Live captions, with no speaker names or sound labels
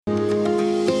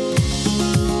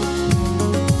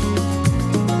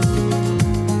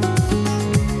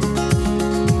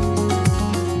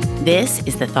This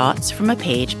is the Thoughts from a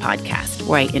Page podcast,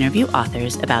 where I interview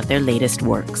authors about their latest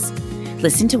works.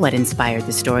 Listen to what inspired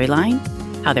the storyline,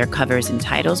 how their covers and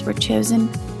titles were chosen,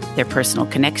 their personal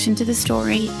connection to the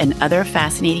story, and other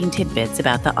fascinating tidbits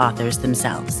about the authors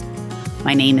themselves.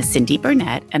 My name is Cindy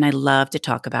Burnett, and I love to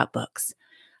talk about books.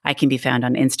 I can be found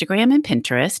on Instagram and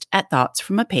Pinterest at Thoughts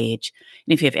from a Page.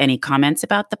 And if you have any comments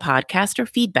about the podcast or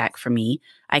feedback for me,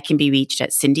 I can be reached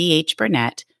at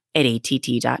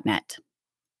cindyhburnett@att.net.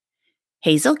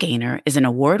 Hazel Gaynor is an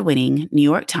award-winning New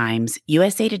York Times,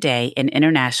 USA Today, and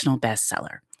international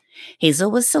bestseller. Hazel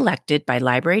was selected by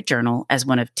Library Journal as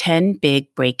one of 10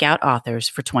 big breakout authors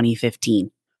for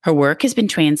 2015. Her work has been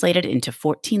translated into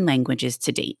 14 languages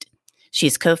to date. She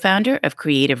is co-founder of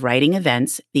creative writing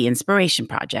events, The Inspiration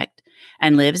Project,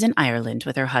 and lives in Ireland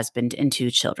with her husband and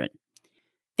 2 children.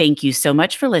 Thank you so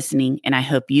much for listening, and I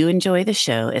hope you enjoy the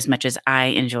show as much as I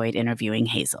enjoyed interviewing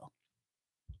Hazel.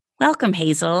 Welcome,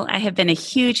 Hazel. I have been a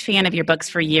huge fan of your books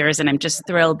for years, and I'm just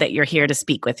thrilled that you're here to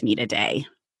speak with me today.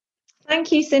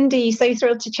 Thank you, Cindy. So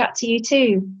thrilled to chat to you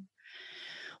too.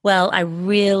 Well, I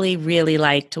really, really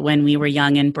liked When We Were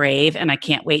Young and Brave, and I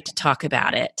can't wait to talk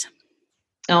about it.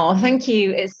 Oh, thank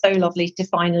you. It's so lovely to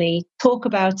finally talk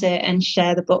about it and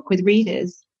share the book with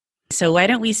readers. So why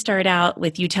don't we start out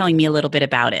with you telling me a little bit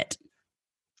about it?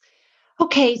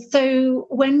 Okay, so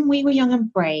When We Were Young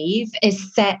and Brave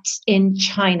is set in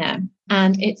China,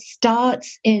 and it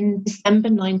starts in December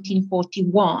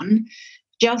 1941,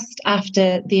 just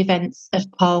after the events of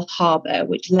Pearl Harbor,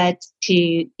 which led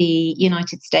to the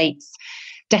United States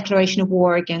declaration of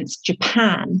war against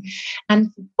Japan.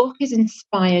 And the book is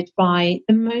inspired by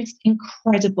the most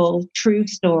incredible true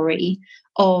story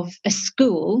of a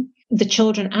school. The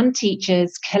children and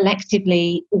teachers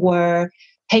collectively were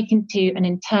taken to an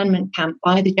internment camp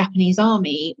by the Japanese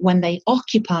army when they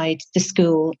occupied the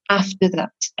school after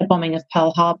that bombing of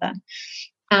Pearl Harbor.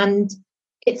 And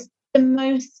it's the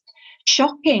most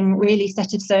shocking, really,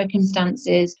 set of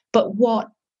circumstances. But what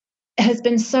has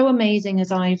been so amazing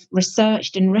as I've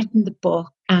researched and written the book,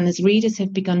 and as readers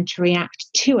have begun to react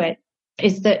to it,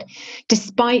 is that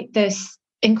despite this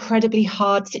incredibly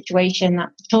hard situation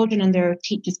that the children and their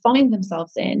teachers find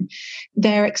themselves in,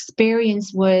 their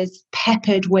experience was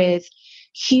peppered with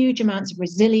huge amounts of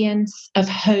resilience, of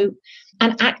hope.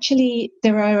 And actually,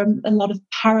 there are a lot of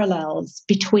parallels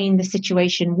between the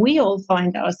situation we all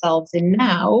find ourselves in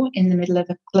now, in the middle of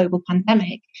a global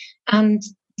pandemic, and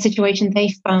the situation they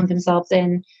found themselves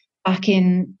in back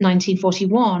in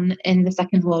 1941 in the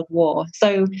Second World War.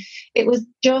 So it was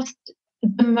just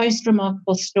the most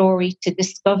remarkable story to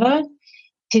discover,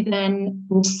 to then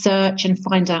research and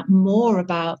find out more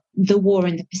about the war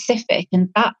in the Pacific and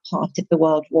that part of the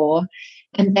World War,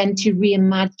 and then to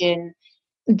reimagine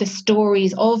the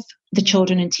stories of the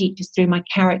children and teachers through my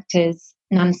characters,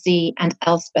 Nancy and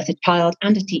Elspeth, a child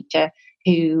and a teacher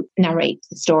who narrates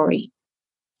the story.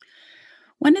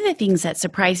 One of the things that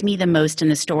surprised me the most in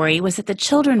the story was that the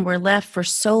children were left for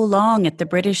so long at the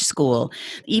British school,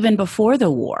 even before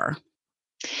the war.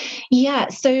 Yeah,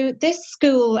 so this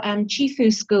school,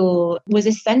 Chifu School, was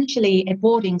essentially a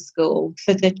boarding school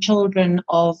for the children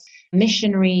of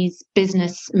missionaries,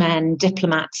 businessmen,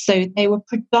 diplomats. So they were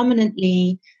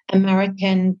predominantly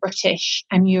American, British,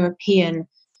 and European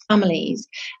families.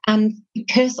 And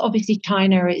because obviously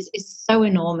China is so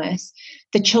enormous,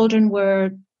 the children were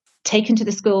taken to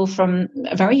the school from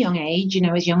a very young age,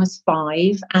 as young as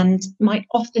 5, and might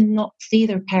often not see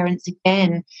their parents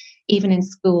again, even in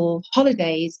school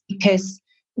holidays, because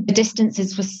the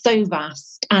distances were so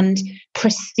vast. And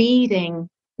preceding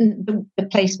the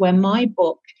place where my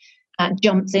book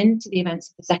jumps into the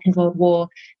events of the Second World War,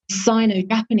 the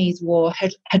Sino-Japanese War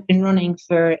had been running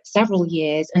for several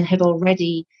years and had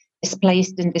already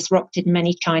displaced and disrupted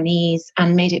many Chinese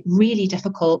and made it really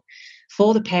difficult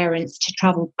for the parents to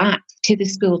travel back to the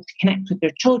school to connect with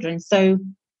their children. So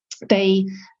they,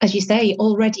 as you say,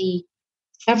 already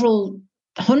several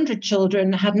hundred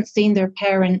children hadn't seen their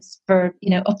parents for,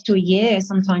 up to a year,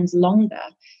 sometimes longer,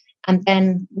 and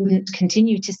then wouldn't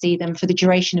continue to see them for the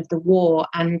duration of the war.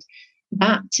 And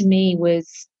that to me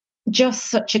was just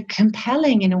such a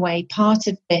compelling, in a way, part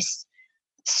of this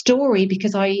story,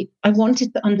 because I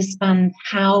wanted to understand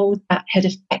how that had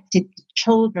affected the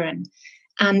children.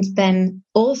 And then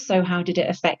also, how did it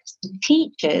affect the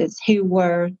teachers who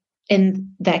were in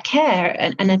their care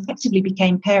and effectively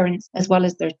became parents as well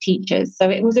as their teachers? So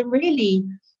it was a really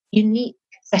unique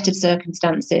set of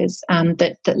circumstances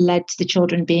that led to the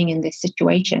children being in this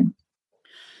situation.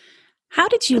 How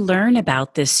did you learn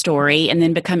about this story and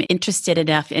then become interested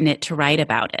enough in it to write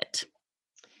about it?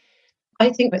 I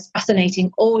think it's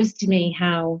fascinating always to me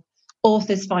how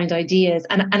authors find ideas.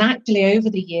 And actually, over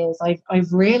the years,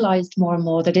 I've realized more and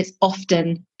more that it's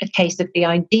often a case of the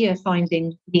idea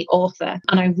finding the author.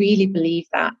 And I really believe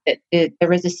that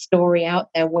there is a story out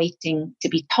there waiting to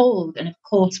be told. And of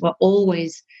course, we're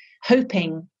always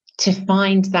hoping to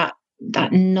find that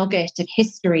nugget of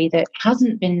history that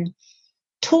hasn't been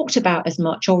talked about as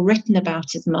much or written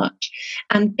about as much.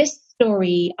 And this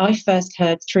story I first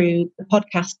heard through the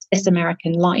podcast This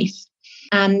American Life.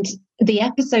 And the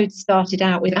episode started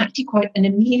out with actually quite an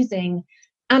amusing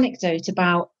anecdote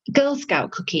about Girl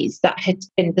Scout cookies that had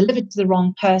been delivered to the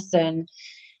wrong person.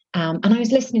 And I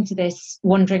was listening to this,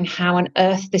 wondering how on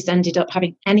earth this ended up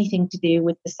having anything to do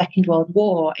with the Second World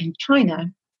War in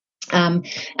China. And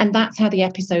that's how the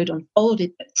episode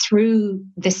unfolded. But through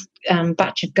this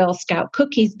batch of Girl Scout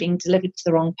cookies being delivered to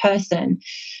the wrong person,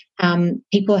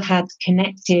 people had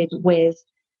connected with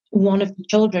one of the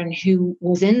children who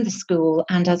was in the school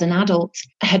and as an adult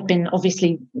had been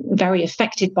obviously very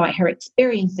affected by her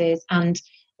experiences and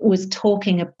was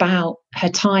talking about her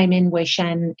time in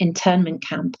Weishen internment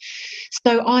camp.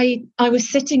 So I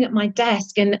was sitting at my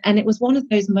desk and it was one of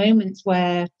those moments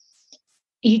where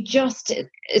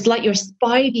it's like your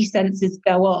spidey senses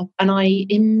go up. And I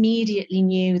immediately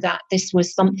knew that this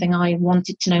was something I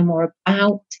wanted to know more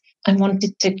about. I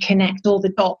wanted to connect all the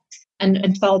dots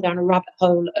and fell down a rabbit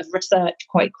hole of research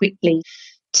quite quickly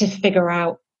to figure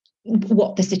out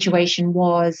what the situation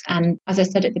was. And as I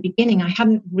said at the beginning, I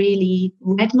hadn't really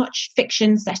read much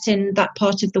fiction set in that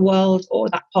part of the world or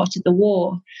that part of the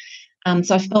war.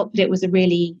 So I felt that it was a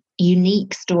really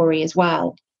unique story as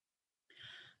well.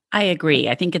 I agree.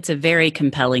 I think it's a very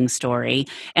compelling story.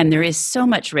 And there is so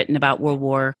much written about World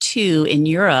War II in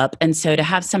Europe. And so to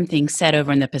have something set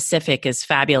over in the Pacific is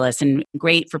fabulous and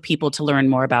great for people to learn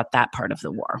more about that part of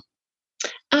the war.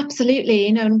 Absolutely.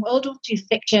 And World War II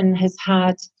fiction has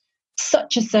had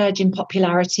such a surge in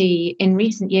popularity in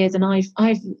recent years. And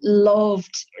I've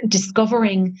loved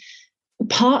discovering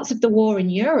parts of the war in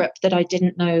Europe that I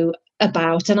didn't know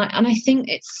about. And I think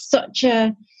it's such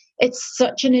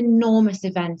an enormous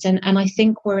event. And I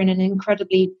think we're in an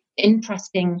incredibly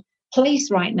interesting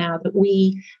place right now that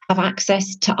we have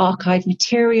access to archive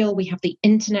material. We have the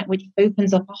internet, which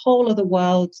opens up a whole other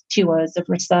world to us of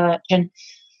research. And,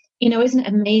 isn't it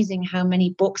amazing how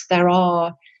many books there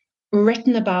are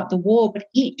written about the war, but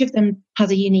each of them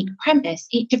has a unique premise.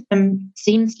 Each of them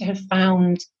seems to have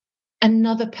found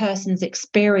another person's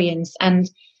experience. And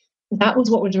that was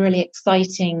what was really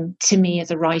exciting to me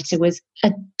as a writer, was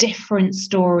a different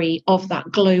story of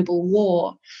that global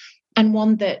war, and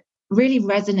one that really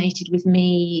resonated with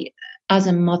me as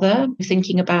a mother,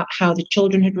 thinking about how the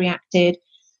children had reacted,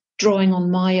 drawing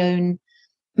on my own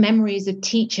memories of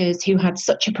teachers who had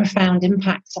such a profound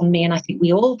impact on me. And I think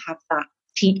we all have that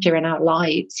teacher in our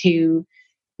lives who,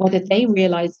 whether they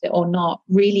realized it or not,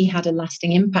 really had a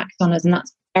lasting impact on us. And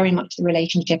that's very much the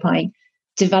relationship I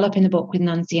develop in the book with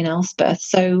Nancy and Elspeth.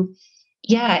 So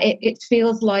yeah, it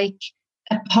feels like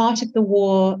a part of the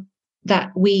war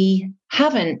that we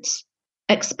haven't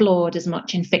explored as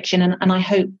much in fiction, and I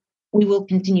hope we will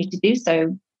continue to do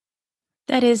so.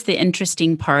 That is the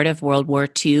interesting part of World War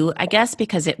II, I guess,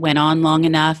 because it went on long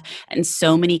enough and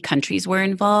so many countries were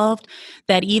involved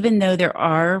that even though there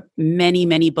are many,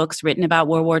 many books written about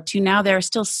World War II now, there are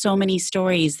still so many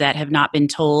stories that have not been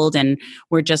told and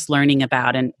we're just learning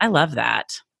about. And I love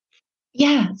that.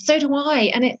 Yeah, so do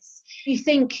I. And you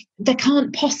think there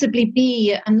can't possibly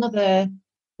be another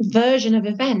version of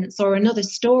events or another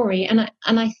story. And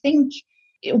I think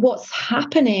what's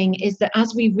happening is that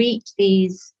as we reach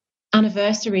these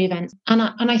anniversary events, and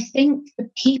I think the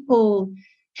people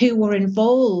who were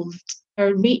involved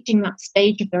are reaching that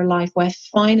stage of their life where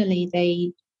finally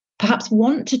they perhaps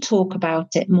want to talk about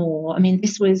it more. I mean,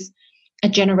 this was a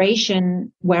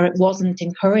generation where it wasn't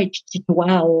encouraged to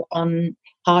dwell on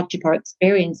hardship or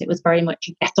experience. It was very much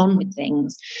get on with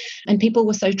things. And people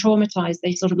were so traumatized,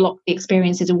 they sort of locked the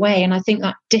experiences away. And I think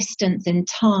that distance in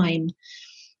time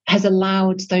has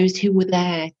allowed those who were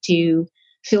there to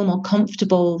feel more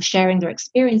comfortable sharing their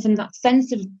experience, and that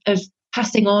sense of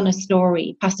passing on a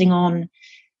story, passing on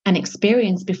an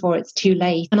experience before it's too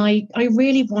late. And I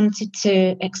really wanted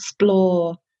to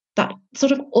explore that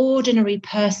sort of ordinary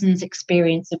person's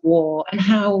experience of war and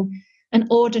how an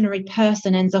ordinary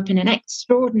person ends up in an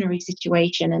extraordinary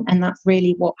situation. And that's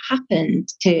really what happened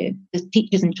to the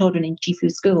teachers and children in Chifu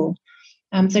School.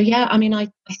 So yeah, I mean, I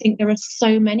think there are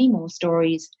so many more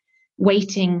stories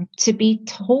waiting to be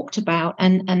talked about,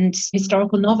 and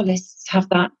historical novelists have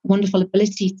that wonderful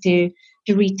ability to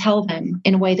retell them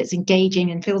in a way that's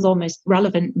engaging and feels almost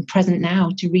relevant and present now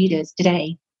to readers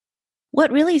today. What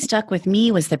really stuck with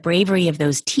me was the bravery of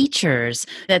those teachers,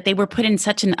 that they were put in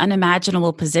such an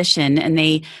unimaginable position and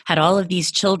they had all of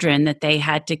these children that they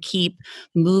had to keep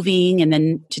moving and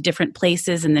then to different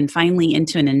places and then finally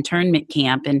into an internment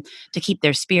camp, and to keep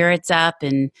their spirits up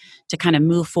and to kind of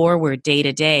move forward day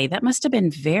to day. That must have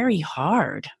been very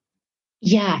hard.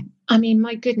 Yeah. I mean,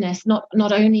 my goodness, not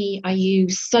only are you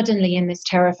suddenly in this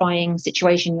terrifying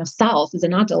situation yourself as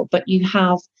an adult, but you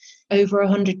have over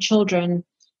 100 children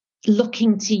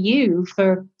looking to you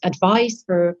for advice,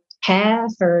 for care,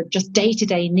 for just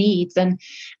day-to-day needs. And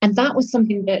that was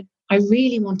something that I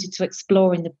really wanted to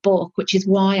explore in the book, which is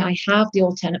why I have the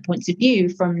alternate points of view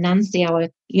from Nancy, our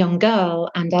young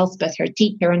girl, and Elspeth, her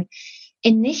teacher. And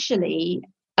initially,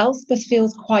 Elspeth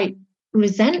feels quite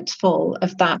resentful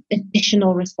of that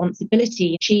additional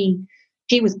responsibility. She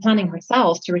was planning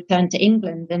herself to return to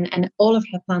England, and all of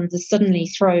her plans are suddenly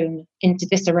thrown into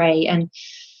disarray. And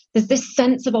there's this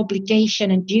sense of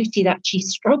obligation and duty that she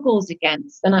struggles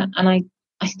against. And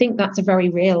I think that's a very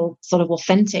real, sort of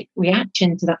authentic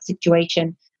reaction to that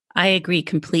situation. I agree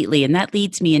completely. And that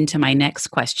leads me into my next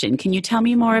question. Can you tell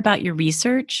me more about your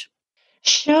research?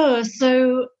 Sure.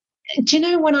 So, do you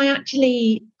know, when I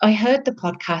heard the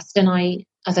podcast, and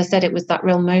as I said, it was that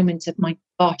real moment of my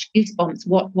gosh, goosebumps.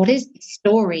 What is the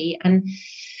story? And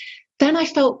then I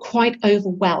felt quite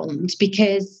overwhelmed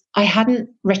because I hadn't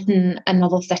written a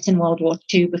novel set in World War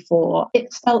II before.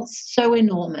 It felt so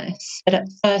enormous that at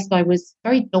first I was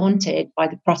very daunted by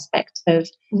the prospect of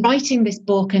writing this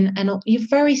book. And you're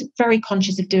very, very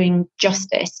conscious of doing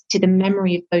justice to the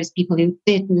memory of those people who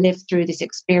did live through this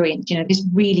experience. You know, this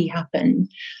really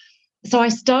happened. So I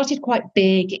started quite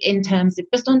big in terms of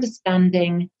just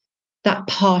understanding that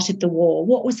part of the war,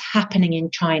 what was happening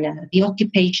in China, the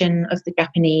occupation of the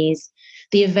Japanese,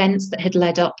 the events that had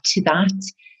led up to that,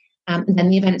 and then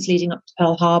the events leading up to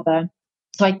Pearl Harbor.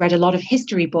 So I read a lot of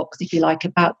history books, if you like,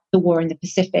 about the war in the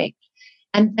Pacific.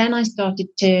 And then I started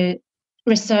to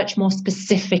research more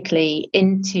specifically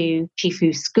into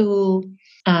Chifu School,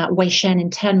 Wei Shen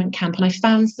internment camp, and I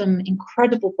found some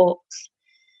incredible books.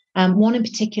 One in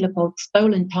particular called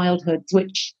Stolen Childhoods,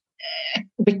 which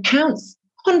recounts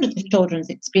hundreds of children's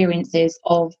experiences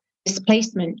of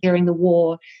displacement during the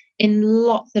war in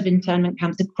lots of internment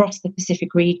camps across the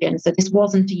Pacific region. So this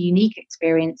wasn't a unique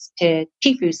experience to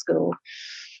Chifu School.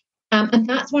 And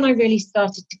that's when I really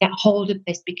started to get hold of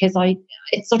this, because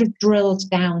it sort of drilled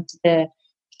down to the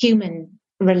human,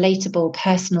 relatable,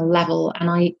 personal level.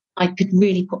 And I could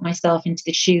really put myself into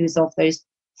the shoes of those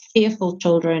fearful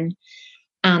children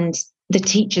and the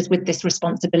teachers with this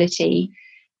responsibility.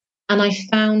 And I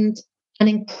found an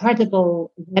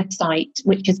incredible website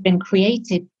which has been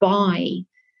created by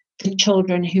the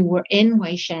children who were in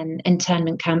Wei Shen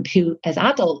internment camp, who as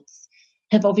adults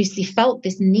have obviously felt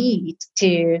this need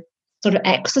to sort of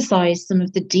exercise some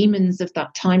of the demons of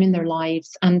that time in their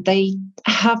lives. And they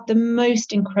have the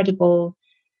most incredible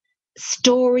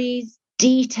stories,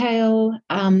 detail.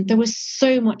 There was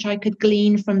so much I could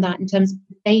glean from that in terms of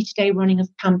the day-to-day running of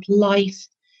camp life,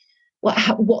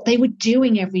 what they were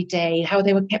doing every day, how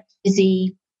they were kept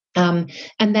busy, and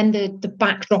then the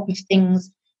backdrop of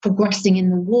things progressing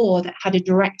in the war that had a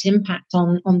direct impact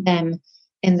on them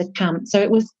in the camp. So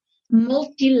it was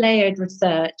multi-layered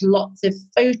research, lots of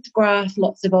photographs,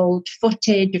 lots of old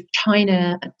footage of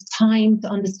China at the time to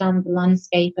understand the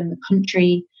landscape and the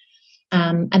country,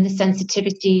 and the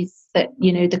sensitivities that,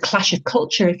 you know, the clash of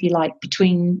culture, if you like,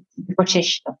 between the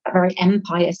British, a very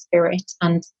empire spirit,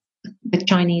 and the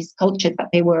Chinese culture that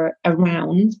they were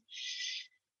around.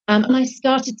 And I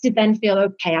started to then feel,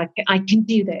 okay, I can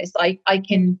do this. I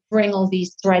can bring all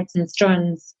these threads and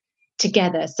strands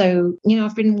together. So, you know,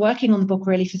 I've been working on the book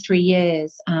really for 3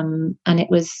 years, and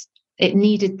it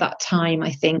needed that time,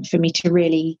 I think, for me to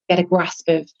really get a grasp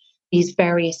of these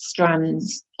various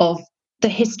strands of the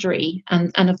history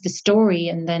and of the story,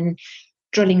 and then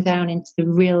drilling down into the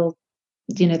real,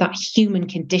 you know, that human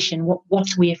condition.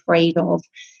 What are we afraid of?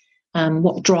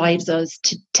 What drives us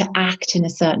to act in a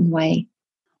certain way?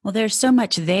 Well, there's so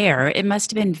much there. It must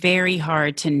have been very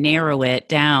hard to narrow it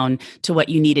down to what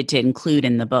you needed to include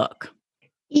in the book.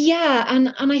 Yeah,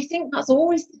 and I think that's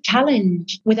always the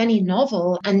challenge with any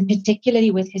novel, and particularly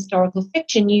with historical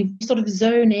fiction. You sort of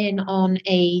zone in on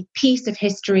a piece of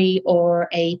history or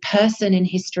a person in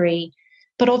history,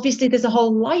 but obviously there's a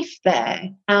whole life there,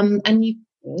 and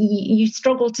you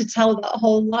struggle to tell that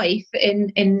whole life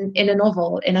in a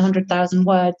novel in 100,000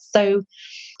 words. So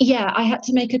yeah, I had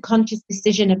to make a conscious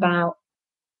decision about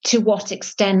to what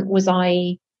extent was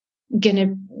I going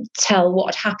to tell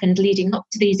what had happened leading up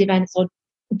to these events, or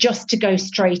just to go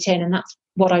straight in. And that's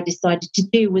what I decided to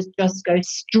do was just go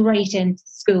straight into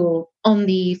school on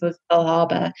the eve of Pearl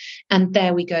Harbor. And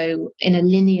there we go in a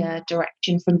linear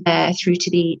direction from there through to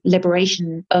the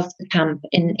liberation of the camp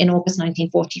in August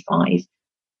 1945.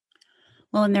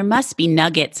 Well, and there must be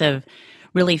nuggets of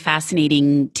really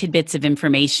fascinating tidbits of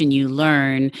information you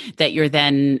learn that you're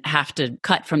then have to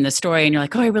cut from the story. And you're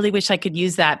like, oh, I really wish I could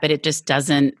use that, but it just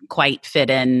doesn't quite fit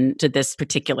in to this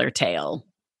particular tale.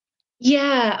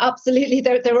 Yeah, absolutely.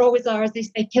 There always are, as they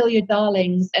say, kill your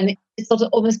darlings. And it's sort of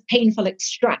almost painful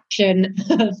extraction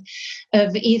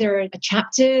of either a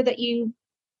chapter that you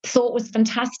thought was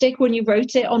fantastic when you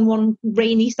wrote it on one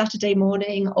rainy Saturday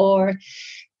morning, or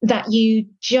that you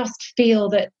just feel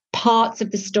that parts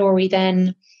of the story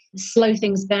then slow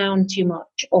things down too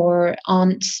much or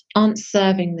aren't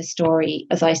serving the story,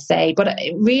 as I say. But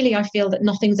really, I feel that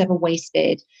nothing's ever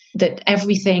wasted, that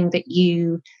everything that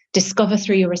you discover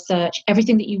through your research,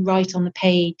 everything that you write on the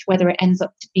page, whether it ends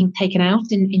up being taken out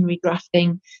in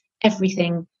redrafting,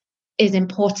 everything is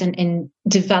important in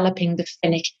developing the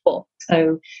finished book.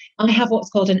 So I have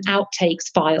what's called an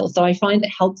outtakes file. So I find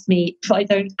it helps me if I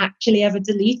don't actually ever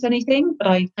delete anything, but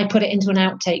I put it into an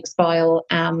outtakes file,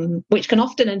 which can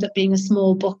often end up being a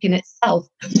small book in itself.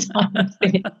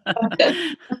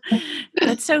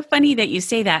 That's so funny that you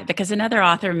say that, because another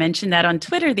author mentioned that on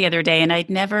Twitter the other day, and I'd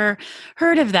never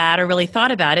heard of that or really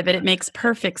thought about it, but it makes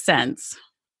perfect sense.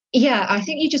 Yeah, I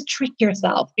think you just trick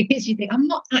yourself because you think, I'm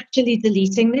not actually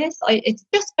deleting this. It's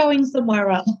just going somewhere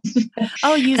else.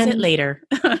 I'll use it later.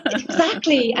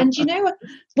 Exactly. And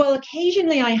well,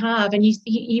 occasionally I have, and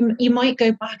you might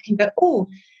go back and go, oh,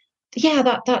 yeah,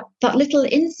 that little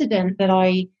incident that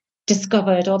I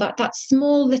discovered, or that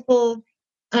small little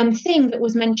thing that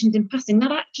was mentioned in passing,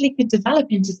 that actually could develop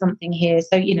into something here.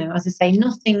 So, as I say,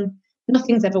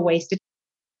 nothing's ever wasted.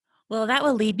 Well, that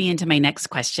will lead me into my next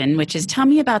question, which is tell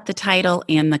me about the title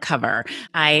and the cover.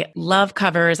 I love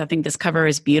covers. I think this cover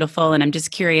is beautiful, and I'm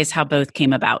just curious how both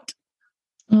came about.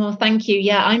 Oh, thank you.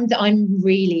 Yeah,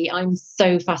 I'm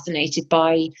so fascinated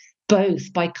by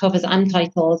both, by covers and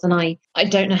titles. And I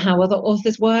don't know how other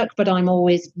authors work, but I'm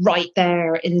always right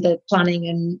there in the planning,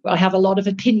 and I have a lot of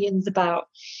opinions about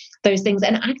those things.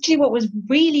 And actually, what was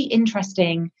really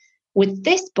interesting with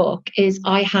this book is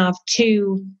I have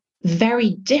two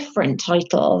very different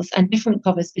titles and different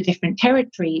covers for different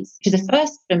territories, which is a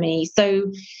first for me.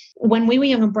 So When We Were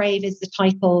Young and Brave is the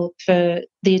title for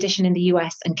the edition in the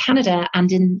US and Canada,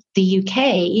 and in the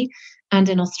UK and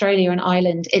in Australia and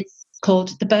Ireland, it's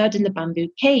called The Bird in the Bamboo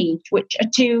Cage, which are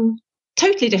two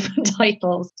totally different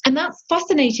titles. And that's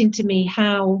fascinating to me,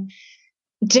 how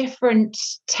different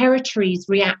territories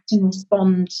react and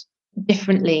respond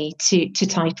differently to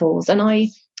titles. And I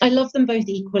love them both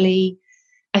equally.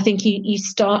 I think you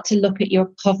start to look at your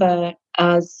cover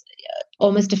as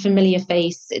almost a familiar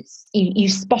face. It's you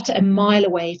spot it a mile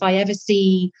away. If I ever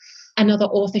see another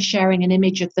author sharing an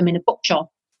image of them in a bookshop,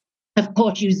 of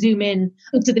course you zoom in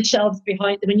to the shelves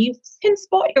behind them and you can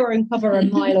spot your own cover a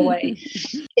mile away.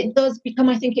 It does become,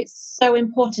 I think it's so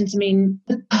important. I mean,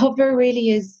 the cover really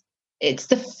it's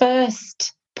the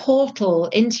first portal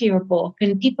into your book,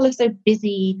 and people are so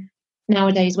busy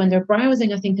nowadays when they're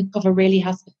browsing. I think the cover really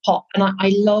has to pop. And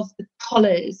I love the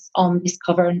colours on this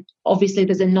cover. And obviously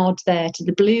there's a nod there to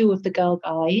the blue of the Girl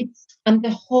Guides and the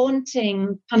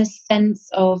haunting kind of sense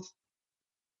of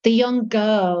the young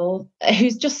girl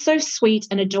who's just so sweet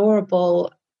and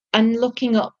adorable and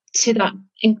looking up to that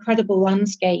incredible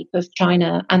landscape of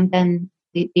China, and then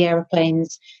the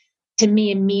aeroplanes, to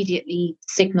me, immediately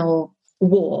signal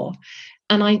war.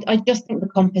 And I just think the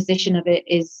composition of it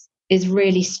is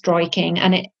really striking.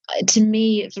 And to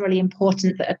me, it's really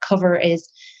important that a cover is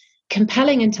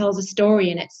compelling and tells a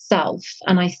story in itself.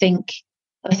 And I think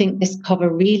this cover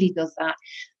really does that.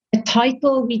 The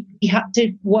title, we had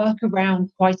to work around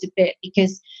quite a bit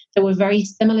because there were very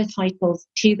similar titles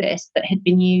to this that had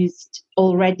been used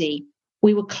already.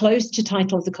 We were close to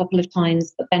titles a couple of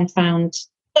times, but then found,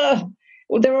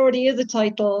 there already is a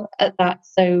title at that.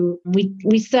 So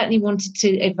we certainly wanted to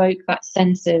evoke that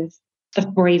sense of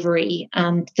bravery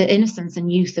and the innocence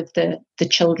and youth of the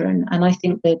children. And I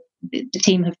think that the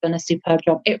team have done a superb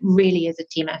job. It really is a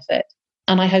team effort.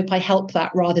 And I hope I help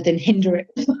that rather than hinder it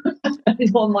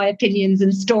with all my opinions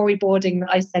and storyboarding that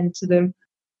I send to them.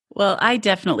 Well, I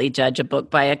definitely judge a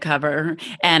book by a cover,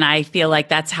 and I feel like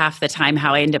that's half the time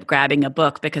how I end up grabbing a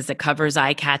book, because the cover's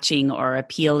eye-catching or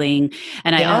appealing.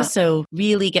 And I also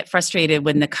really get frustrated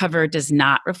when the cover does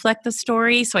not reflect the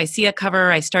story. So I see a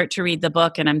cover, I start to read the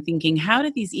book, and I'm thinking, how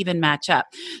do these even match up?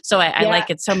 So I like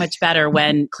it so much better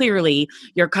when clearly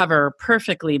your cover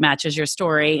perfectly matches your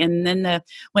story. And then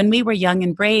When We Were Young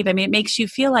and Brave, I mean, it makes you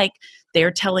feel like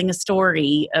they're telling a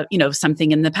story of,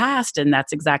 something in the past, and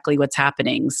that's exactly what's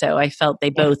happening. So I felt they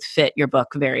both fit your book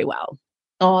very well.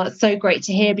 Oh, it's so great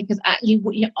to hear, because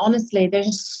you honestly,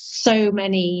 there's so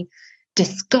many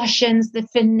discussions, the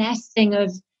finessing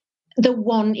of the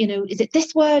one, is it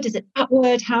this word? Is it that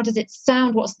word? How does it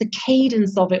sound? What's the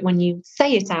cadence of it when you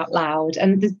say it out loud?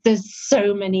 And there's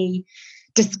so many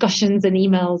discussions and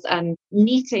emails and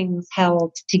meetings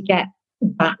held to get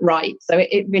that right. So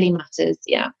it really matters.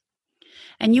 Yeah.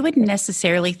 And you wouldn't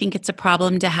necessarily think it's a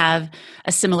problem to have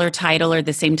a similar title or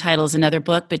the same title as another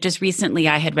book, but just recently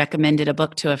I had recommended a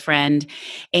book to a friend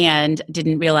and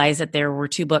didn't realize that there were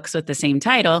two books with the same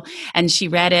title. And she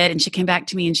read it and she came back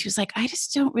to me and she was like, I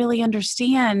just don't really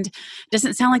understand. It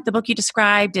doesn't sound like the book you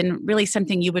described and really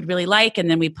something you would really like. And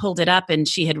then we pulled it up and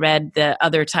she had read the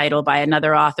other title by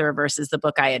another author versus the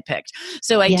book I had picked.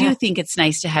 So I do think it's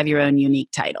nice to have your own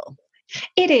unique title.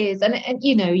 It is. And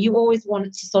you always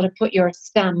want to sort of put your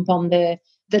stamp on the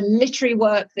literary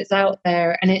work that's out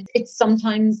there. And it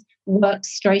sometimes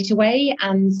works straight away.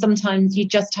 And sometimes you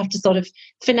just have to sort of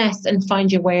finesse and find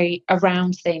your way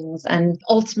around things. And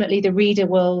ultimately the reader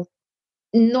will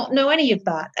not know any of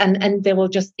that. And they will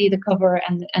just see the cover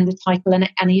and the title. And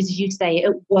as you say,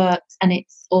 it works and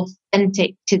it's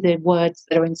authentic to the words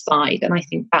that are inside. And I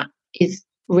think that is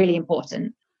really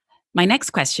important. My next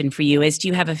question for you is, do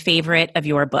you have a favorite of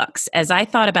your books? As I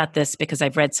thought about this, because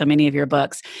I've read so many of your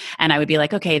books, and I would be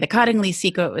like, okay, The Cottingley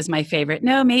Secret was my favorite.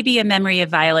 No, maybe A Memory of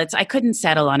Violets. I couldn't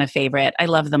settle on a favorite. I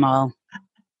love them all.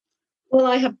 Well,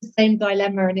 I have the same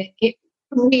dilemma, and it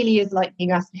really is like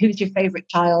being asked, who's your favorite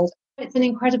child? It's an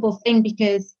incredible thing,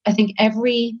 because I think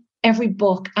every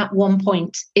book at one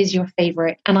point is your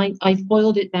favorite. And I've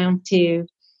boiled it down to,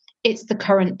 it's the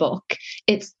current book.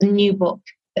 It's the new book.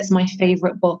 It's my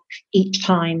favorite book each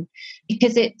time,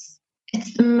 because it's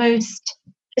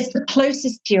the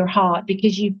closest to your heart,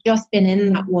 because you've just been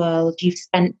in that world. You've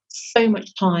spent so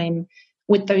much time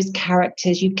with those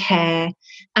characters. You care,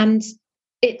 and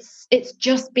it's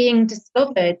just being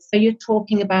discovered. So you're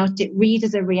talking about it.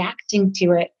 Readers are reacting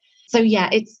to it. So yeah,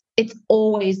 it's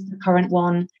always the current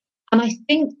one. And I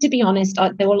think, to be honest,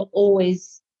 there will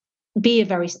always be a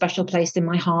very special place in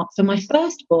my heart for my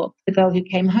first book, The Girl Who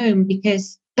Came Home,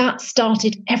 because that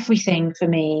started everything for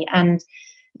me, and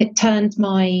it turned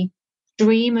my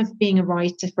dream of being a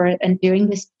writer and doing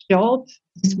this job,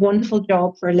 this wonderful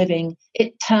job for a living.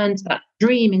 It turned that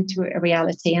dream into a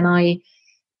reality. And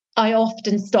I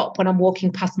often stop when I'm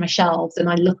walking past my shelves and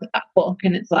I look at that book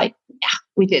and it's like, yeah,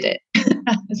 we did it.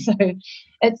 So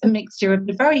it's a mixture of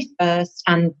the very first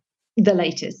and the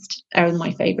latest are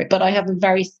my favorite, but I have a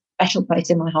very special place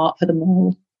in my heart for them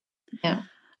all. Yeah.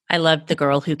 I loved The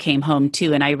Girl Who Came Home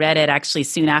too. And I read it actually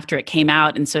soon after it came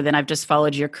out. And so then I've just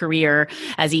followed your career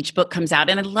as each book comes out.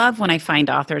 And I love when I find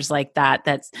authors like that.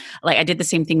 That's like, I did the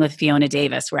same thing with Fiona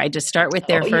Davis, where I just start with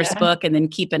their first book and then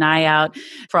keep an eye out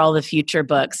for all the future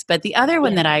books. But the other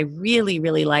one that I really,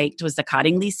 really liked was The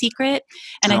Cottingley Secret.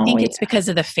 And I think it's because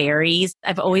of the fairies.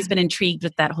 I've always been intrigued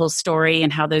with that whole story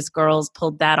and how those girls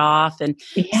pulled that off, and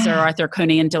Sir Arthur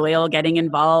Conan Doyle getting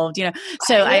involved,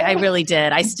 So I really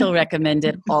did. I still recommend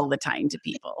it all the time to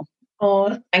people.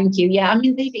 Oh, thank you. Yeah, I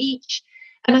mean, they've each,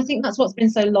 and I think that's what's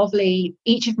been so lovely.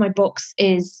 Each of my books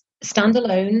is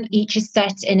standalone. Each is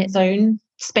set in its own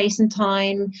space and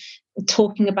time,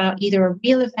 talking about either a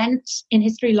real event in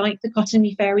history like the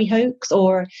Cottingley Fairy hoax,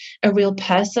 or a real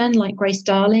person like Grace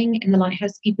Darling in The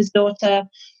Lighthouse Keeper's Daughter,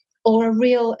 or a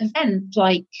real event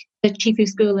like the Chifu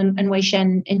School and Wei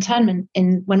Shen internment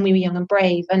in When We Were Young and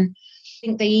Brave. And I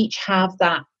think they each have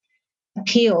that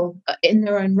appeal in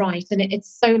their own right. And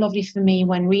it's so lovely for me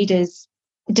when readers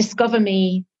discover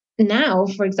me now,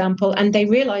 for example, and they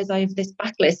realize I have this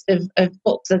backlist of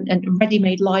books and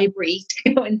ready-made library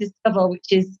to go and discover, which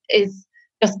is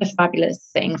just a fabulous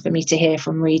thing for me to hear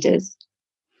from readers.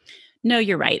 No,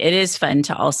 you're right. It is fun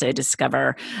to also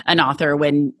discover an author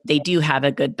when they do have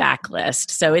a good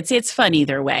backlist. So it's fun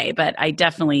either way, but I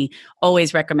definitely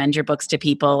always recommend your books to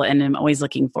people, and I'm always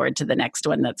looking forward to the next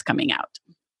one that's coming out.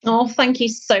 Oh, thank you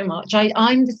so much.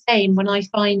 I'm the same. When I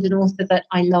find an author that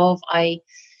I love,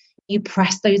 you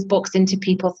press those books into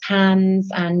people's hands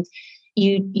and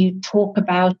you talk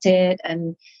about it,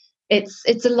 and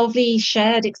it's a lovely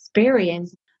shared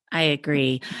experience. I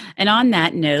agree. And on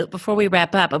that note, before we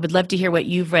wrap up, I would love to hear what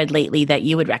you've read lately that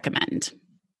you would recommend.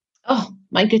 Oh,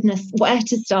 my goodness, where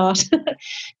to start?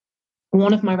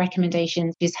 One of my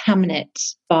recommendations is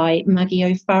Hamnet by Maggie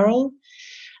O'Farrell.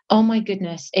 Oh my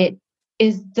goodness, it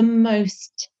is the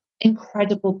most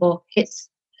incredible book. It's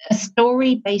a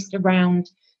story based around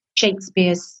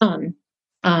Shakespeare's son,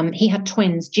 He had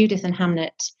twins, Judith and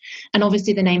Hamnet. And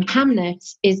obviously the name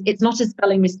Hamnet it's not a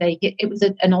spelling mistake. It was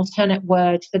an alternate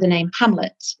word for the name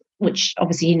Hamlet, which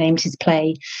obviously he named his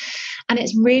play. And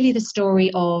it's really the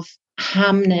story of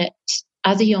Hamnet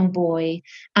as a young boy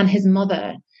and his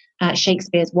mother,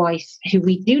 Shakespeare's wife, who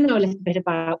we do know a little bit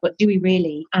about, but do we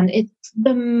really? And it's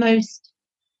the most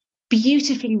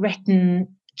beautifully written,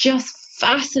 just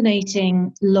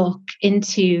fascinating look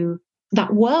into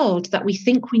that world that we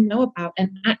think we know about.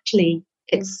 And actually,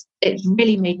 it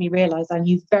really made me realize I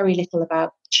knew very little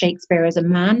about Shakespeare as a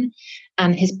man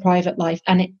and his private life.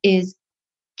 And it is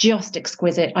just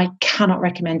exquisite. I cannot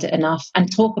recommend it enough.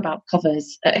 And talk about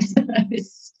covers.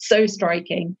 It's so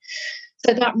striking.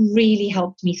 So that really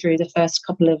helped me through the first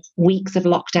couple of weeks of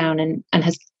lockdown and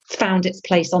has found its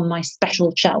place on my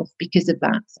special shelf because of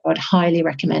that. So I'd highly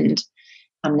recommend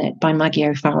Hamnet by Maggie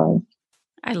O'Farrell.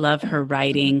 I love her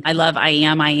writing. I love I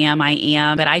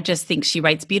am, but I just think she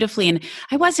writes beautifully. And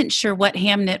I wasn't sure what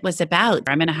Hamnet was about.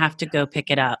 I'm going to have to go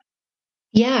pick it up.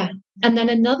 Yeah. And then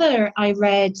I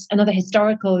read another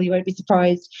historical, you won't be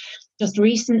surprised, just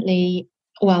recently,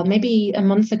 well, maybe a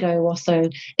month ago or so,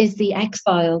 is The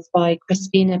Exiles by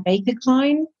Christina Baker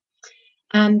Klein.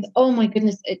 And oh my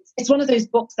goodness, it's one of those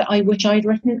books that I wish I'd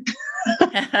written.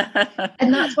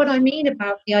 And that's what I mean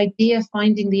about the idea of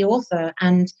finding the author.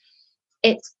 And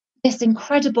it's this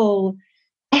incredible,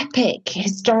 epic,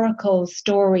 historical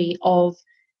story of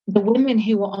the women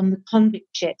who were on the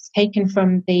convict ships taken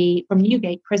from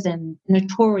Newgate Prison,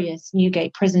 notorious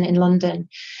Newgate Prison in London,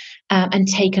 and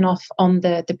taken off on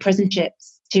the prison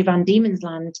ships to Van Diemen's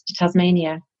Land, to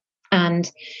Tasmania. And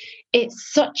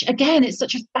it's such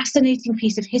a fascinating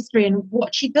piece of history. And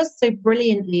what she does so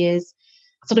brilliantly is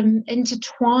sort of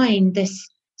intertwine this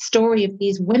story of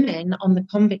these women on the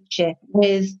convict ship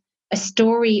with a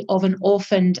story of an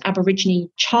orphaned Aborigine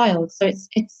child. So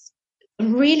it's a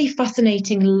really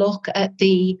fascinating look at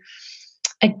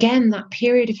that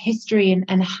period of history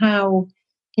and how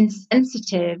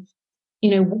insensitive,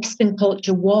 Western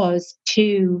culture was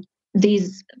to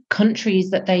these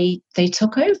countries that they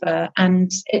took over.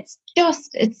 And it's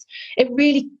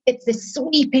this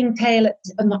sweeping tale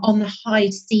on the high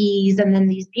seas, and then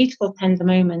these beautiful tender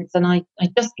moments. And I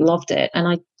just loved it. And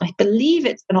I believe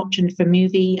it's been optioned for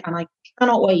movie, and I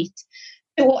cannot wait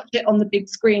to watch it on the big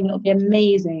screen. It'll be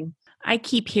amazing. I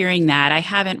keep hearing that. I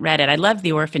haven't read it. I love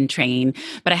The Orphan Train,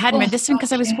 but I hadn't read this one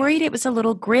because I was worried it was a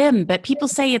little grim, but people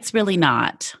say it's really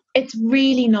not. It's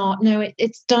really not. No,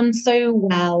 it's done so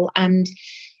well. And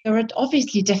there are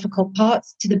obviously difficult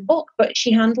parts to the book, but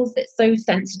she handles it so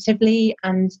sensitively,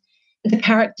 and the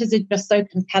characters are just so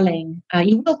compelling.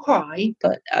 You will cry,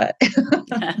 but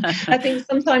I think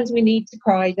sometimes we need to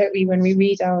cry, don't we, when we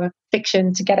read our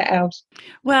fiction to get it out.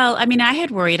 Well, I mean, I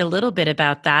had worried a little bit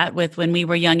about that with When We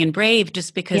Were Young and Brave,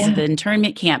 just because of the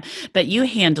internment camp, but you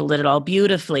handled it all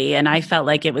beautifully. And I felt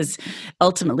like it was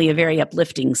ultimately a very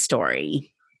uplifting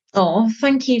story. Oh,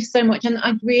 thank you so much. And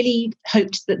I really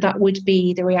hoped that would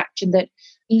be the reaction, that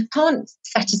you can't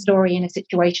set a story in a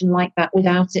situation like that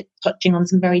without it touching on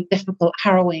some very difficult,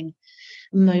 harrowing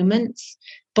moments.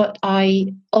 But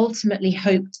I ultimately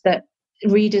hoped that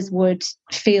readers would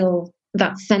feel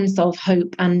that sense of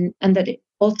hope, and that it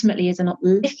ultimately is an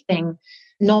uplifting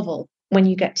novel when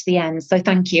you get to the end. So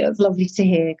thank you. It's lovely to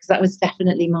hear, because that was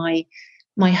definitely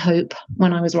my hope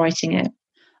when I was writing it.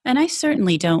 And I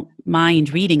certainly don't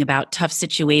mind reading about tough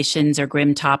situations or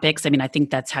grim topics. I mean, I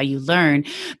think that's how you learn.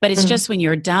 But it's just when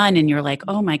you're done and you're like,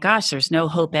 oh my gosh, there's no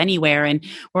hope anywhere. And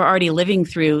we're already living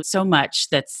through so much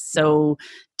that's so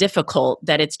difficult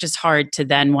that it's just hard to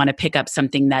then want to pick up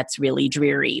something that's really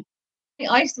dreary.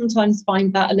 I sometimes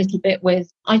find that a little bit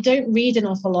I don't read an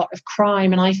awful lot of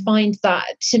crime. And I find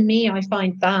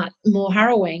that more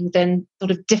harrowing than sort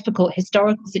of difficult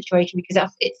historical situation,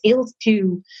 because it feels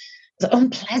too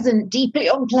unpleasant, deeply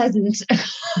unpleasant.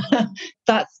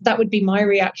 That would be my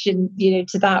reaction,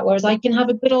 to that. Whereas I can have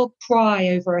a good old cry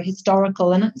over a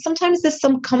historical, and sometimes there's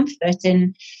some comfort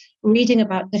in reading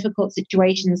about difficult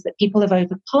situations that people have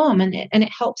overcome, and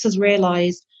it helps us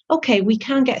realize, okay, we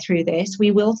can get through this. We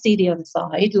will see the other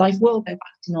side. Life will go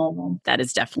back to normal. That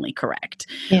is definitely correct.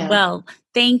 Yeah. Well,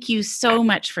 thank you so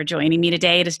much for joining me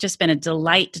today. It has just been a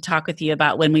delight to talk with you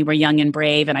about When We Were Young and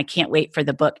Brave, and I can't wait for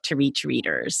the book to reach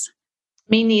readers.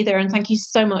 Me neither. And thank you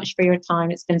so much for your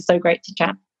time. It's been so great to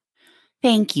chat.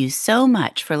 Thank you so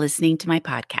much for listening to my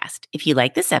podcast. If you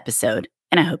like this episode,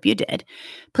 and I hope you did,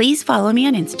 please follow me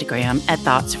on Instagram at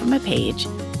Thoughts From A Page.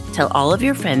 Tell all of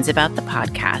your friends about the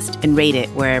podcast and rate it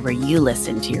wherever you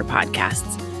listen to your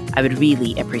podcasts. I would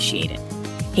really appreciate it.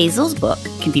 Hazel's book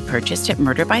can be purchased at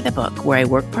Murder by the Book, where I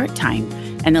work part-time,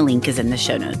 and the link is in the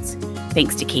show notes.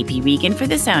 Thanks to KP Regan for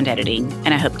the sound editing,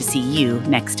 and I hope to see you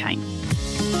next time.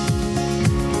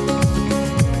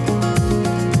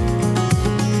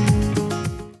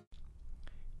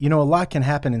 You know, a lot can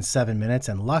happen in 7 minutes,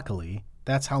 and luckily,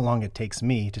 that's how long it takes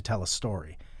me to tell a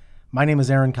story. My name is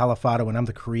Aaron Califato, and I'm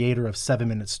the creator of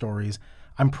 7-Minute Stories.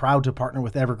 I'm proud to partner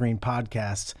with Evergreen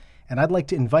Podcasts, and I'd like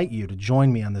to invite you to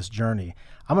join me on this journey.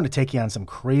 I'm going to take you on some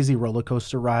crazy roller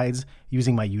coaster rides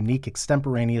using my unique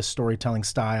extemporaneous storytelling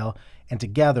style, and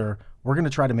together, we're going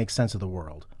to try to make sense of the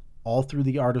world, all through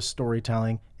the art of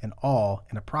storytelling, and all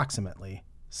in approximately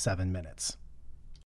 7 minutes.